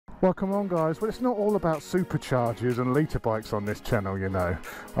Well, come on guys, well it's not all about superchargers and litre bikes on this channel, you know.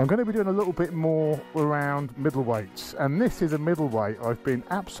 I'm going to be doing a little bit more around middleweights, and this is a middleweight I've been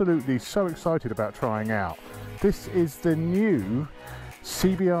absolutely so excited about trying out. This is the new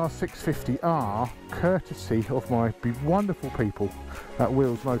CBR650R, courtesy of my wonderful people at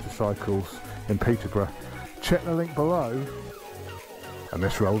Wheels Motorcycles in Peterborough. Check the link below, and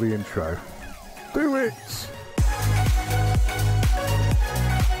let's roll the intro. Do it!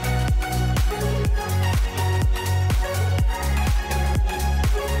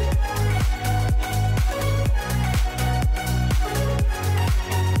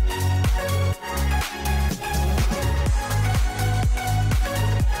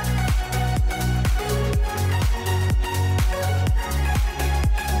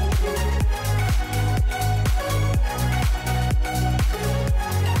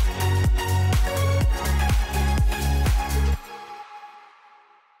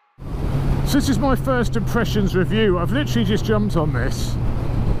 So this is my first impressions review. I've literally just jumped on this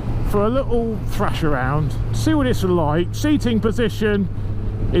for a little thrash around, see what it's like. Seating position,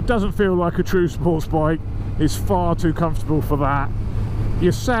 it doesn't feel like a true sports bike. It's far too comfortable for that.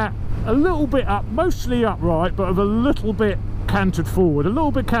 You're sat a little bit up, mostly upright, but a little bit cantered forward. A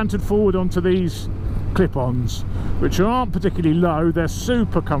little bit cantered forward onto these clip-ons, which aren't particularly low. They're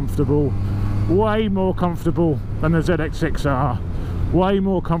super comfortable, way more comfortable than the GSXR. Way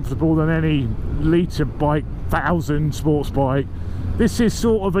more comfortable than any litre bike, 1000 sports bike. This is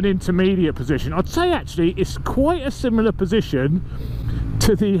sort of an intermediate position. I'd say actually it's quite a similar position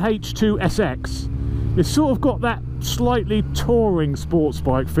to the H2SX. It's sort of got that slightly touring sports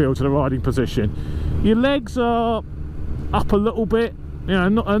bike feel to the riding position. Your legs are up a little bit, you know,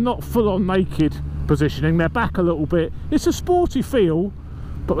 not full on naked positioning. They're back a little bit. It's a sporty feel,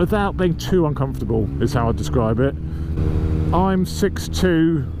 but without being too uncomfortable is how I'd describe it. I'm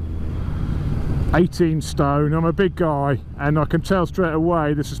 6'2", 18 stone, I'm a big guy, and I can tell straight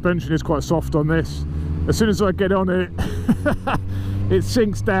away the suspension is quite soft on this. As soon as I get on it, it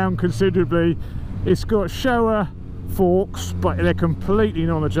sinks down considerably. It's got Showa forks, but they're completely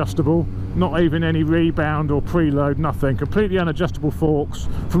non-adjustable, not even any rebound or preload, nothing. Completely unadjustable forks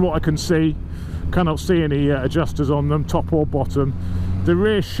from what I can see. Cannot see any adjusters on them, top or bottom. The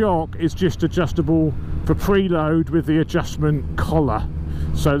rear shock is just adjustable for preload with the adjustment collar,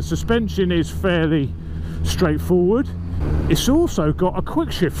 so the suspension is fairly straightforward. It's also got a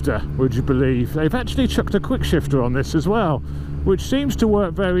quick shifter, would you believe? They've actually chucked a quick shifter on this as well, which seems to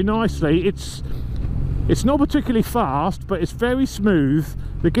work very nicely. It's not particularly fast, but it's very smooth.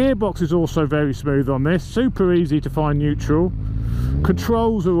 The gearbox is also very smooth on this, super easy to find neutral.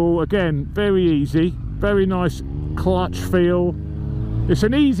 Controls are all, again, very easy, very nice clutch feel. It's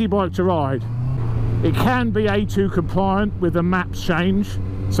an easy bike to ride. It can be A2 compliant with a maps change,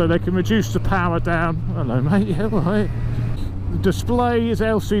 so they can reduce the power down. Hello mate, yeah, all right. The display is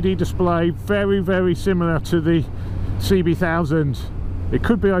LCD display, very similar to the CB1000. It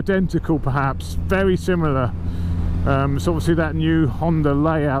could be identical perhaps, very similar. It's obviously that new Honda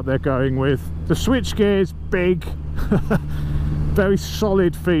layout they're going with. The switchgear is big, very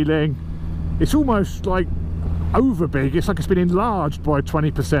solid feeling. It's almost like over big. It's like it's been enlarged by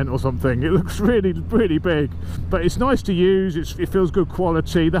 20% or something. It looks really big, but it's nice to use. It feels good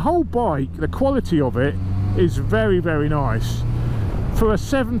quality. The whole bike, the quality of it is very nice for a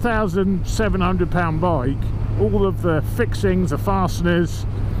 £7,700 bike. All of the fixings, the fasteners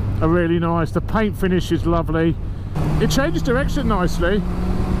are really nice. The paint finish is lovely. It changes direction nicely,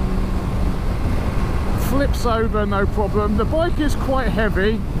 flips over no problem. The bike is quite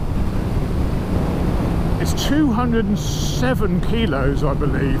heavy. It's 207 kilos, I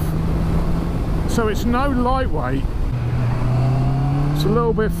believe, so it's no lightweight. It's a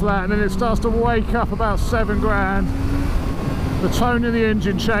little bit flat, and then it starts to wake up about 7 grand. The tone of the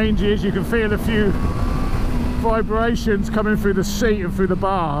engine changes. You can feel a few vibrations coming through the seat and through the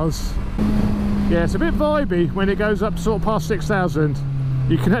bars. Yeah, it's a bit vibey when it goes up sort of past 6,000.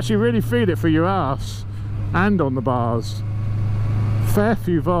 You can actually really feel it for your ass and on the bars. Fair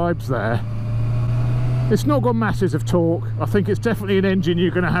few vibes there. It's not got masses of torque. I think it's definitely an engine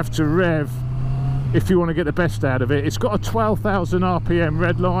you're going to have to rev if you want to get the best out of it. It's got a 12,000 RPM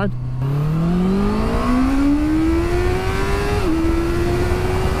red line.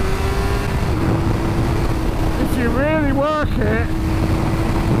 If you really work it,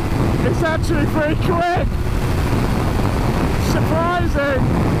 it's actually pretty quick. Surprising.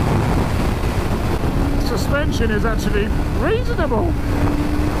 Suspension is actually reasonable.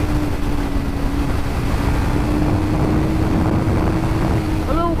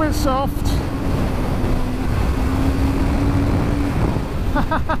 A little bit soft.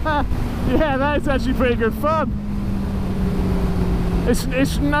 Yeah, that is actually pretty good fun.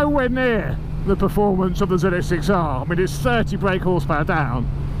 It's nowhere near the performance of the ZX6R. I mean, it's 30 brake horsepower down,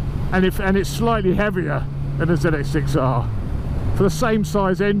 and it's slightly heavier than the ZX6R for the same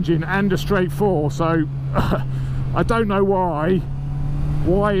size engine and a straight 4. So I don't know why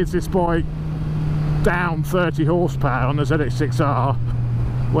is this bike down 30 horsepower on the ZX6R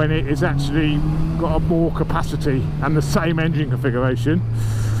when it is actually got a more capacity and the same engine configuration.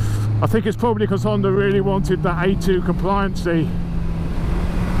 I think it's probably because Honda really wanted that A2 compliancy,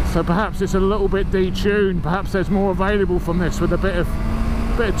 so perhaps it's a little bit detuned. Perhaps there's more available from this with a bit of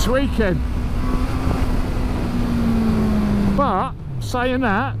tweaking. But saying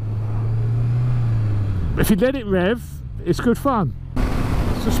that, if you let it rev, it's good fun.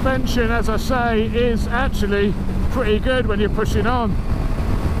 Suspension, as I say, is actually pretty good when you're pushing on.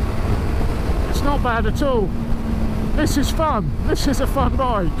 It's not bad at all. This is fun. This is a fun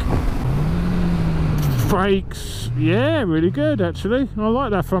bike. Brakes, yeah, really good actually. I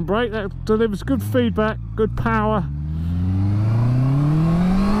like that front brake. That delivers good feedback, good power.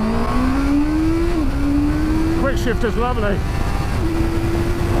 Quick shifter's lovely.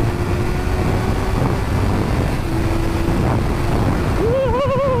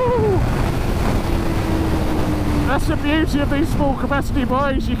 That's the beauty of these small capacity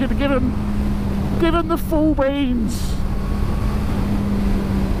bikes. You can give them the full beans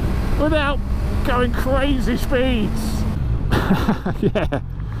without going crazy speeds. yeah,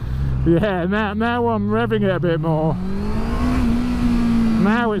 now I'm revving it a bit more.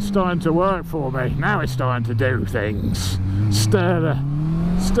 Now it's starting to work for me. Now it's starting to do things. Stir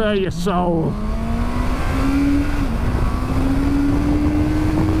your soul.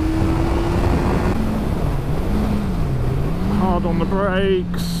 Hard on the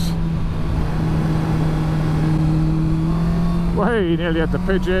brakes. Way nearly had the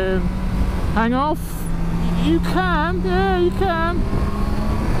pigeon. Hang off. You can, yeah, you can.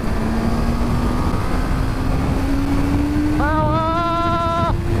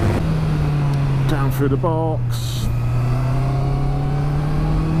 Power. Down through the box.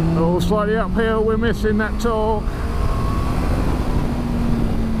 Oh, slightly uphill. We're missing that torque.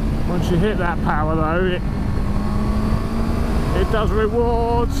 Once you hit that power, though, it does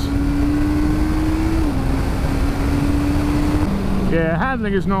rewards. Yeah,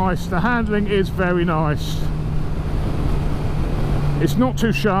 handling is nice. The handling is very nice. It's not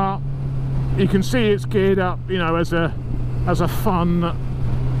too sharp. You can see it's geared up, you know, as a fun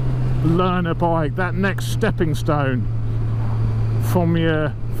learner bike. That next stepping stone from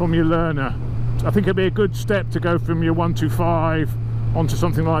your learner. I think it'd be a good step to go from your 125 onto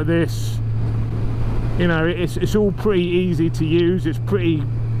something like this. You know, it's all pretty easy to use.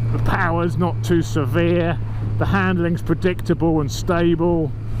 The power's not too severe. The handling's predictable and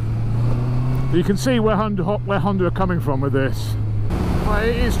stable. You can see where Honda are coming from with this. But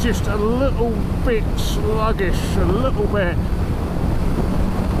it is just a little bit sluggish, a little bit,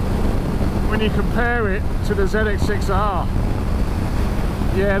 when you compare it to the ZX6R.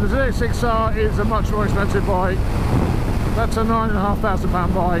 Yeah, the ZX6R is a much more expensive bike. That's a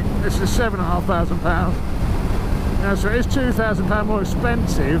 £9,500 bike. This is £7,500. Now, so it is £2,000 more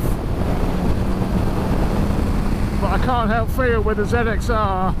expensive. But I can't help feel with the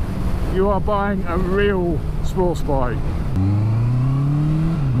ZXR you are buying a real sports bike.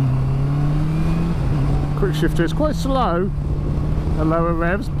 Quick shifter is quite slow at lower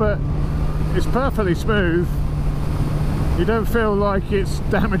revs, but it's perfectly smooth. You don't feel like it's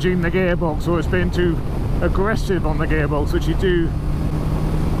damaging the gearbox or it's being too aggressive on the gearbox, which you do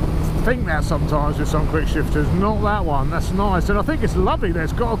think that sometimes with some quick shifters. Not that one. That's nice, and I think it's lovely that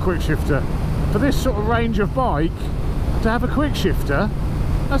it's got a quick shifter. For this sort of range of bike, to have a quick shifter,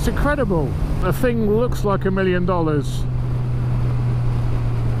 that's incredible. The thing looks like $1 million,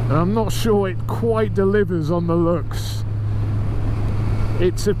 and I'm not sure it quite delivers on the looks.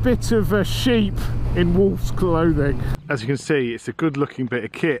 It's a bit of a sheep in wolf's clothing. As you can see, it's a good looking bit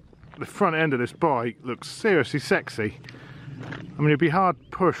of kit. The front end of this bike looks seriously sexy. I mean, it'd be hard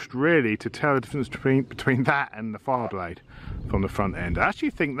pushed really to tell the difference between that and the Fireblade from the front end. I actually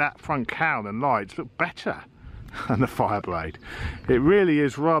think that front cowl and lights look better than the Fireblade. It really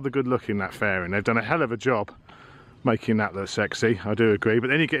is rather good looking, that fairing. They've done a hell of a job making that look sexy, I do agree. But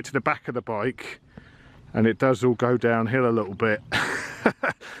then you get to the back of the bike and it does all go downhill a little bit.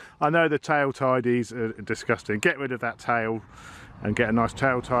 I know the tail tidies are disgusting. Get rid of that tail and get a nice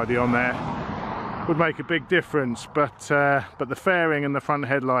tail tidy on there. would make a big difference, but the fairing and the front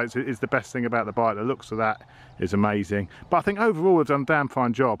headlights is the best thing about the bike. The looks of that is amazing, but I think overall they've done a damn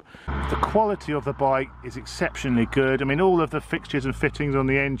fine job. The quality of the bike is exceptionally good. I mean, all of the fixtures and fittings on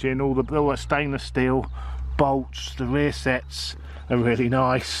the engine, all the stainless steel bolts, the rear sets are really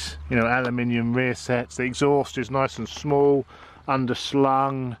nice, you know, aluminium rear sets. The exhaust is nice and small,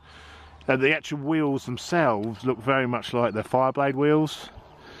 underslung. The actual wheels themselves look very much like the Fireblade wheels.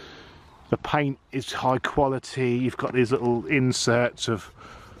 The paint is high quality. You've got these little inserts of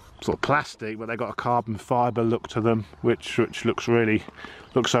sort of plastic, but they've got a carbon fibre look to them, which looks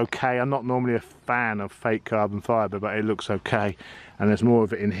okay. I'm not normally a fan of fake carbon fibre, but it looks okay. And there's more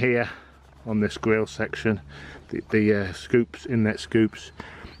of it in here on this grille section. The scoops, inlet scoops,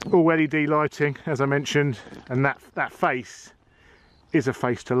 all LED lighting, as I mentioned, and that face is a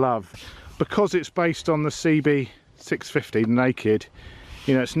face to love. Because it's based on the CB650 naked,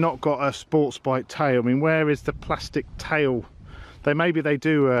 you know, it's not got a sports bike tail. I mean, where is the plastic tail? Maybe they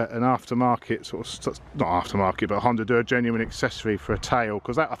do an aftermarket sort of, not aftermarket, but Honda do a genuine accessory for a tail,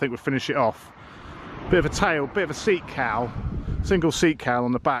 because that I think would finish it off. Bit of a tail, bit of a seat cowl, single seat cowl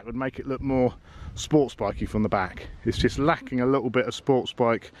on the back would make it look more sports bikey from the back. It's just lacking a little bit of sports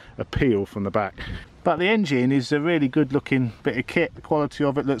bike appeal from the back. But the engine is a really good looking bit of kit. The quality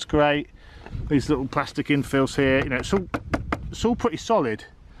of it looks great. These little plastic infills here, you know, it's all pretty solid.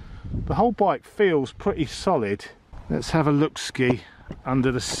 The whole bike feels pretty solid. Let's have a look-ski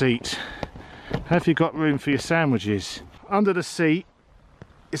under the seat. Have you got room for your sandwiches? Under the seat,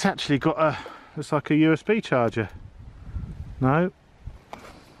 it's actually got looks like a USB charger. No,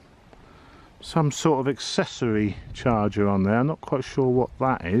 some sort of accessory charger on there. I'm not quite sure what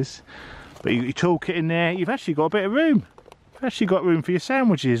that is, but you talk it in there, you've actually got a bit of room. You've actually got room for your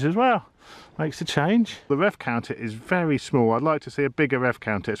sandwiches as well. Makes a change. The rev counter is very small. I'd like to see a bigger rev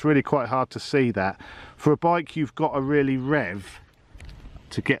counter. It's really quite hard to see that. For a bike you've got to really rev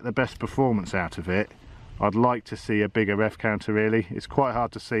to get the best performance out of it. I'd like to see a bigger rev counter really. It's quite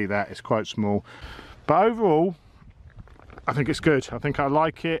hard to see that, it's quite small. But overall, I think it's good. I think I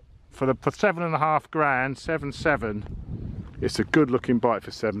like it. For 7.5 grand, 7.7, it's a good looking bike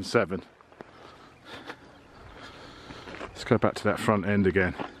for 7.7. Let's go back to that front end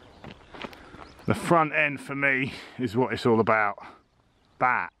again. The front end for me is what it's all about.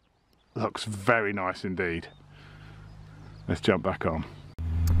 That looks very nice indeed. Let's jump back on.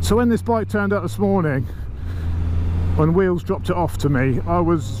 So when this bike turned up this morning, when Wheels dropped it off to me, I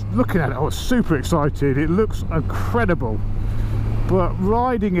was looking at it, I was super excited. It looks incredible. But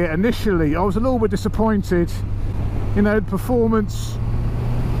riding it initially, I was a little bit disappointed. You know, performance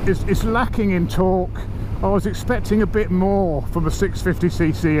is lacking in torque. I was expecting a bit more from a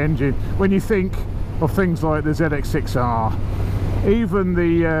 650cc engine when you think of things like the ZX6R. Even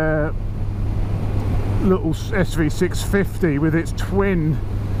the little SV650 with its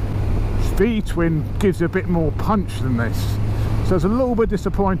V-twin gives a bit more punch than this. So I was a little bit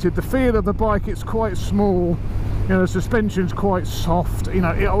disappointed. The feel of the bike, it's quite small. You know, the suspension's quite soft. You know,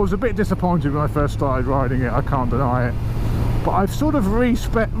 I was a bit disappointed when I first started riding it, I can't deny it. But I've sort of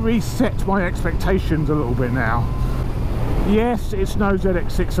reset my expectations a little bit now. Yes, it's no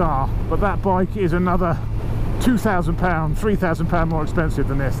ZX6R, but that bike is another £2,000, £3,000 more expensive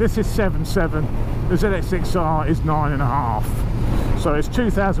than this. This is 7.7, the ZX6R is 9.5. So it's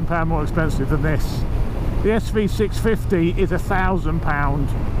 £2,000 more expensive than this. The SV650 is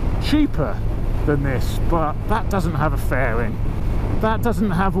 £1,000 cheaper than this, but that doesn't have a fairing. That doesn't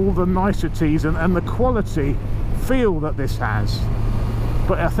have all the niceties and the quality feel that this has,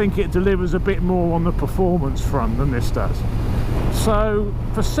 but I think it delivers a bit more on the performance front than this does. So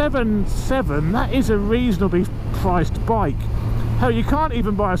for 7.7, that is a reasonably priced bike. Hell, you can't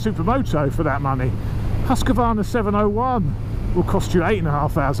even buy a Supermoto for that money. Husqvarna 701 will cost you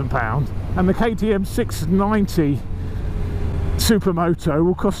 £8,500, and the KTM 690 Supermoto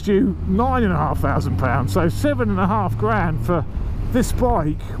will cost you £9,500. So 7.5 grand for this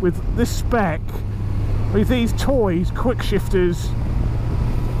bike with this spec, with these toys, quick shifters,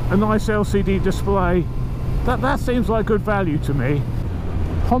 a nice LCD display. That seems like good value to me.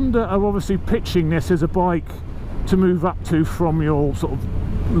 Honda are obviously pitching this as a bike to move up to from your sort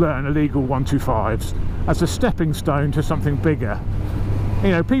of learn illegal 125s as a stepping stone to something bigger.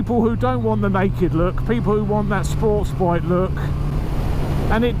 You know, people who don't want the naked look, people who want that sports bike look,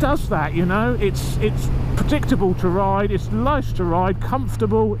 and it does that. You know, it's predictable to ride, it's nice to ride,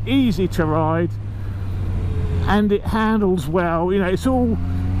 comfortable, easy to ride, and it handles well. You know, it's all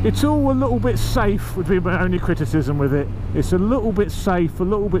a little bit safe, would be my only criticism with it. It's a little bit safe, a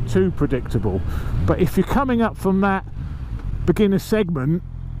little bit too predictable. But if you're coming up from that beginner segment,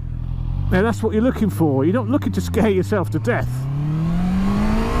 Now that's what you're looking for. You're not looking to scare yourself to death.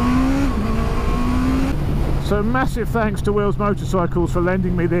 So massive thanks to Wheels Motorcycles for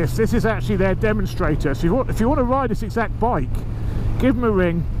lending me this. This is actually their demonstrator. So if you want to ride this exact bike, give them a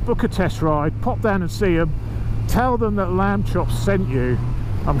ring, book a test ride, pop down and see them, tell them that Lamb Chops sent you.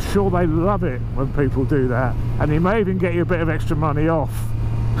 I'm sure they love it when people do that, and they may even get you a bit of extra money off.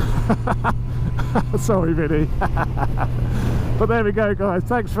 Sorry Vinny. But there we go guys,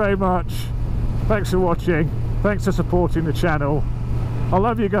 thanks very much, thanks for watching, thanks for supporting the channel. I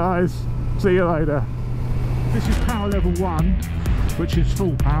love you guys, see you later. This is power level 1, which is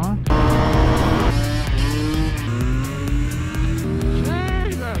full power.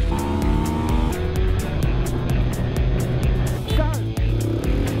 Jesus! Go!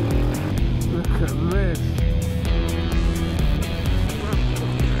 Look at this.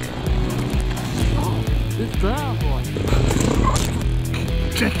 Oh, it's there, boy.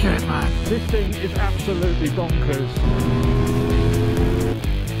 Check it, man. This thing is absolutely bonkers.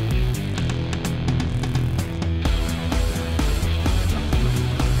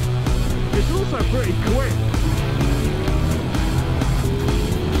 It's also pretty quick.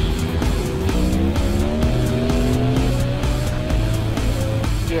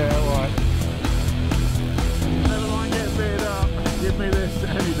 Yeah, alright. Never mind getting beat up. Give me this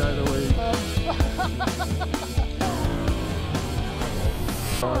any day of the week.